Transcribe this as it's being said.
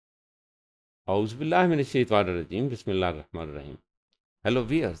Auzubillahiminash-shaytanir-rajim. Bismillahir-rahmanir-rahim. Hello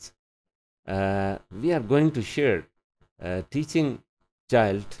viewers. We are going to share teaching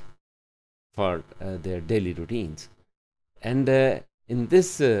child for their daily routines. And in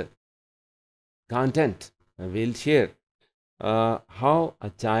this content, we'll share how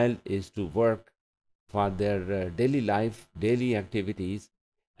a child is to work for their daily life, daily activities,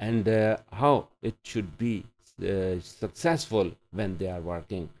 and how it should be successful when they are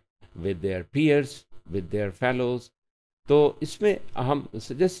working with their peers, with their fellows. तो इसमें हम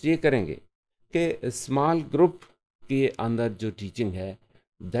suggest ये करेंगे कि small group के अंदर जो teaching है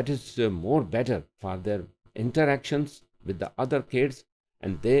that is more better for their interactions with the other kids,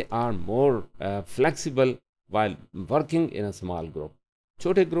 and they are more flexible while working in a small group.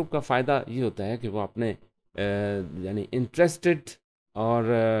 छोटे ग्रुप का फ़ायदा ये होता है कि वो अपने यानी इंटरेस्टेड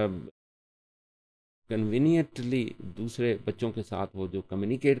और कन्वीनियंटली दूसरे बच्चों के साथ वो जो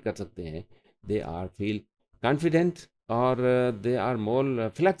कम्युनिकेट कर सकते हैं, दे आर फील कॉन्फिडेंट और दे आर मोर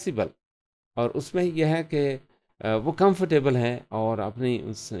फ्लेक्सिबल, और उसमें यह है कि वो कंफर्टेबल हैं और अपनी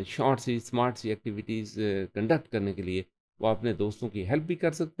उस शॉर्ट सी स्मार्ट सी एक्टिविटीज़ कंडक्ट करने के लिए वो अपने दोस्तों की हेल्प भी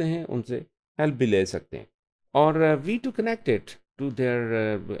कर सकते हैं, उनसे हेल्प भी ले सकते हैं, और we to connected to their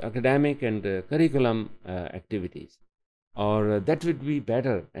academic and curriculum activities, or that would be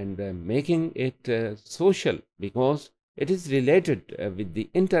better, and making it social because it is related with the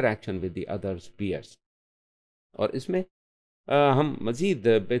interaction with the other peers. और इसमें हम मज़ीद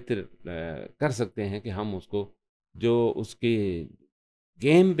बेहतर कर सकते हैं कि हम उसको जो उसके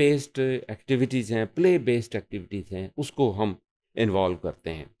गेम बेस्ड एक्टिविटीज़ हैं, प्ले बेस्ड एक्टिविटीज़ हैं, उसको हम इन्वॉल्व करते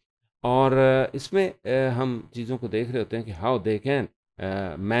हैं, और इसमें हम चीज़ों को देख रहे होते हैं कि how they can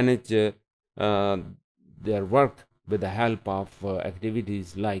manage their work with the help of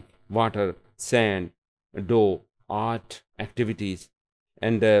activities like water, sand, dough, art activities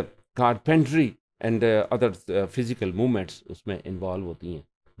and carpentry and other physical movements उसमें इन्वॉल्व होती हैं.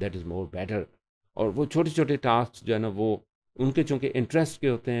 That is more better. और वो छोटे छोटे टास्क जो है ना, वो उनके चूँकि इंटरेस्ट के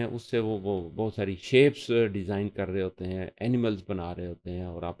होते हैं, उससे वो बहुत सारी शेप्स डिज़ाइन कर रहे होते हैं, एनिमल्स बना रहे होते हैं,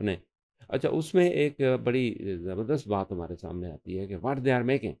 और अपने अच्छा उसमें एक बड़ी ज़बरदस्त बात हमारे सामने आती है कि what they are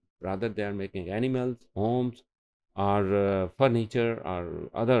making, rather they are making animals, Holmes और फर्नीचर और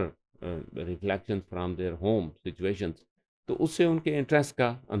other reflections from their home situations. तो उससे उनके इंटरेस्ट का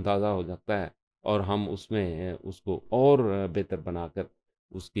अंदाज़ा हो जाता है, और हम उसमें उसको और बेहतर बनाकर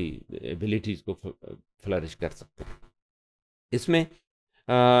उसकी एबिलिटीज़ को फ्लरिश कर सकते हैं. इसमें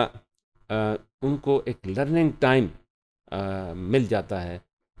आ, आ, उनको एक लर्निंग टाइम मिल जाता है,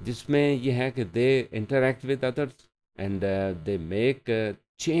 जिसमें यह है कि they interact with others and they make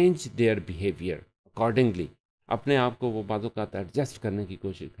change their behaviour accordingly. अपने आप को वो बातों का एडजस्ट करने की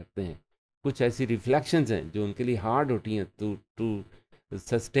कोशिश करते हैं. कुछ ऐसी रिफ्लेक्शंस हैं जो उनके लिए हार्ड होती हैं to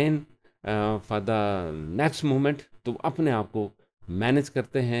sustain for the next moment, तो अपने आप को मैनेज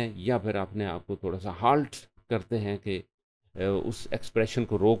करते हैं या फिर अपने आप को थोड़ा सा हाल्ट करते हैं कि उस एक्सप्रेशन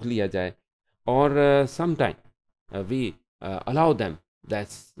को रोक लिया जाए. और some time we allow them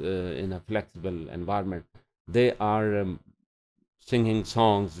that's in a flexible environment. They are singing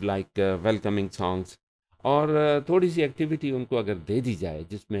songs like welcoming songs, और थोड़ी सी एक्टिविटी उनको अगर दे दी जाए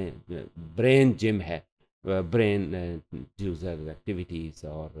जिसमें ब्रेन जिम है, ब्रेन यूजर एक्टिविटीज़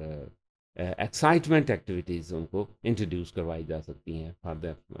और एक्साइटमेंट एक्टिविटीज़ उनको इंट्रोड्यूस करवाई जा सकती हैं for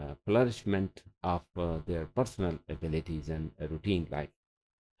the flourishment of their personal abilities and routine life.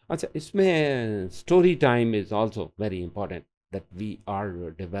 अच्छा, इसमें story time is also very important, that we are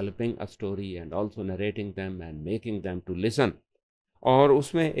developing a story and also narrating them and making them to listen. और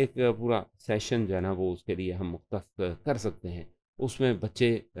उसमें एक पूरा session जो है ना, वो उसके लिए हम मुख्तस कर सकते हैं. उसमें बच्चे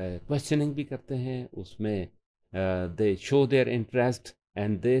क्वेश्चनिंग भी करते हैं, उसमें दे show their interest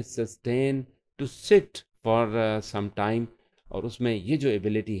and they sustain to sit for some time. और उसमें ये जो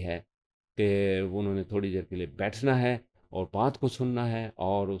एबिलिटी है कि उन्होंने थोड़ी देर के लिए बैठना है और बात को सुनना है,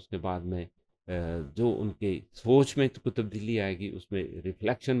 और उसके बाद में जो उनके सोच में कोई तब्दीली आएगी, उसमें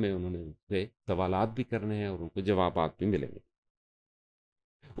रिफ्लेक्शन में उन्होंने उससे सवालात भी करने हैं और उनको जवाबात भी मिलेंगे.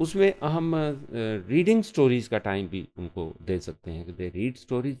 उसमें हम रीडिंग स्टोरीज़ का टाइम भी उनको दे सकते हैं कि they read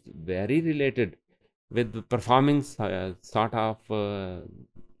stories very related with performing sort of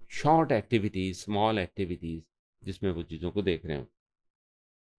short activities, small activities, जिसमें वो चीज़ों को देख रहे हैं.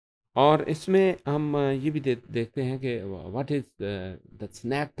 और इसमें हम ये भी देखते हैं कि what is the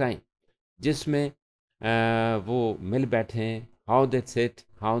snake time, जिसमें वो मिल बैठें, how they sit,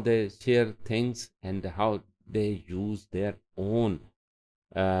 how they share things and how they use their own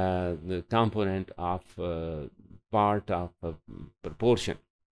the component of part of proportion.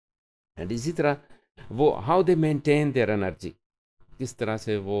 And इसी तरह वो how they maintain their energy, किस तरह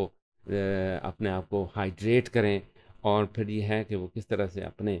से वो अपने आप को हाइड्रेट करें, और फिर ये है कि वो किस तरह से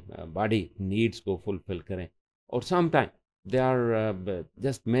अपने बॉडी नीड्स को फुलफिल करें। और some time they are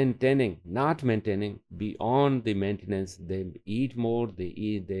just maintaining, not maintaining, beyond the maintenance. They eat more, they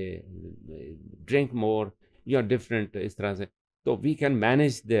drink more, different इस तरह से। तो we can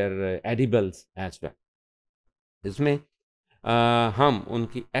manage their edibles as well। इसमें हम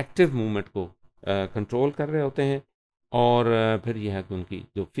उनकी एक्टिव मूवमेंट को कंट्रोल कर रहे होते हैं, और फिर यह है कि उनकी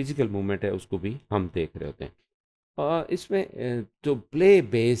जो फिजिकल मूवमेंट है उसको भी हम देख रहे होते हैं। इसमें जो प्ले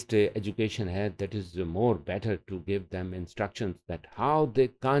बेस्ड एजुकेशन है, that is more better to give them instructions that how they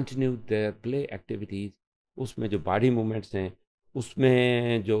continue there play activities. उसमें जो बॉडी मूवमेंट्स हैं,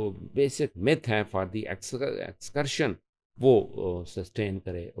 उसमें जो बेसिक मिथ है फॉर द एक्सकर्शन, वो सस्टेन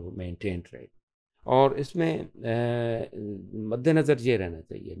करे और मेंटेन रहे। और इसमें मद्देनज़र ये रहना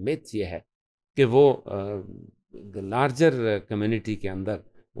चाहिए, मिथ ये है कि वो लार्जर कम्युनिटी के अंदर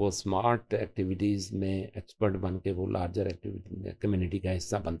वो स्मार्ट एक्टिविटीज़ में एक्सपर्ट बन के वो लार्जर एक्टिविटी कम्युनिटी का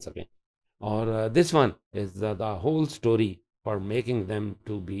हिस्सा बन सकें। और this one is the whole story for making them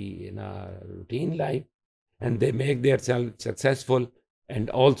to be in a routine life, and they make themselves successful, and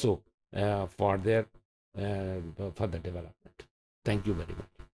also for their further development. Thank you very much.